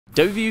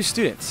WVU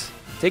students,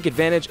 take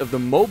advantage of the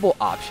mobile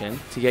option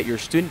to get your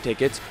student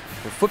tickets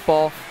for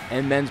football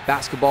and men's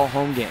basketball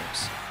home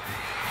games.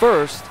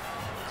 First,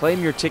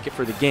 claim your ticket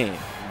for the game.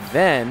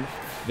 Then,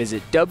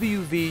 visit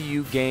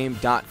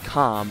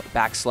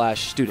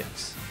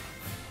wvugame.com/students.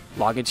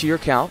 Log into your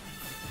account,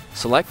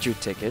 select your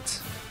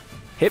tickets,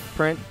 hit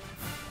print,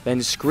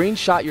 then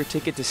screenshot your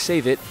ticket to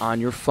save it on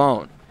your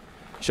phone.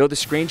 Show the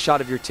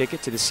screenshot of your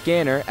ticket to the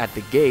scanner at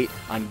the gate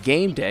on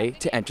game day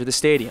to enter the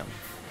stadium.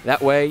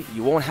 That way,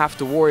 you won't have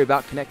to worry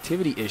about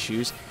connectivity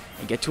issues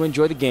and get to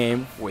enjoy the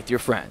game with your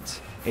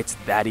friends. It's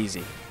that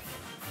easy.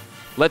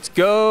 Let's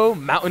go,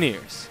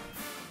 Mountaineers!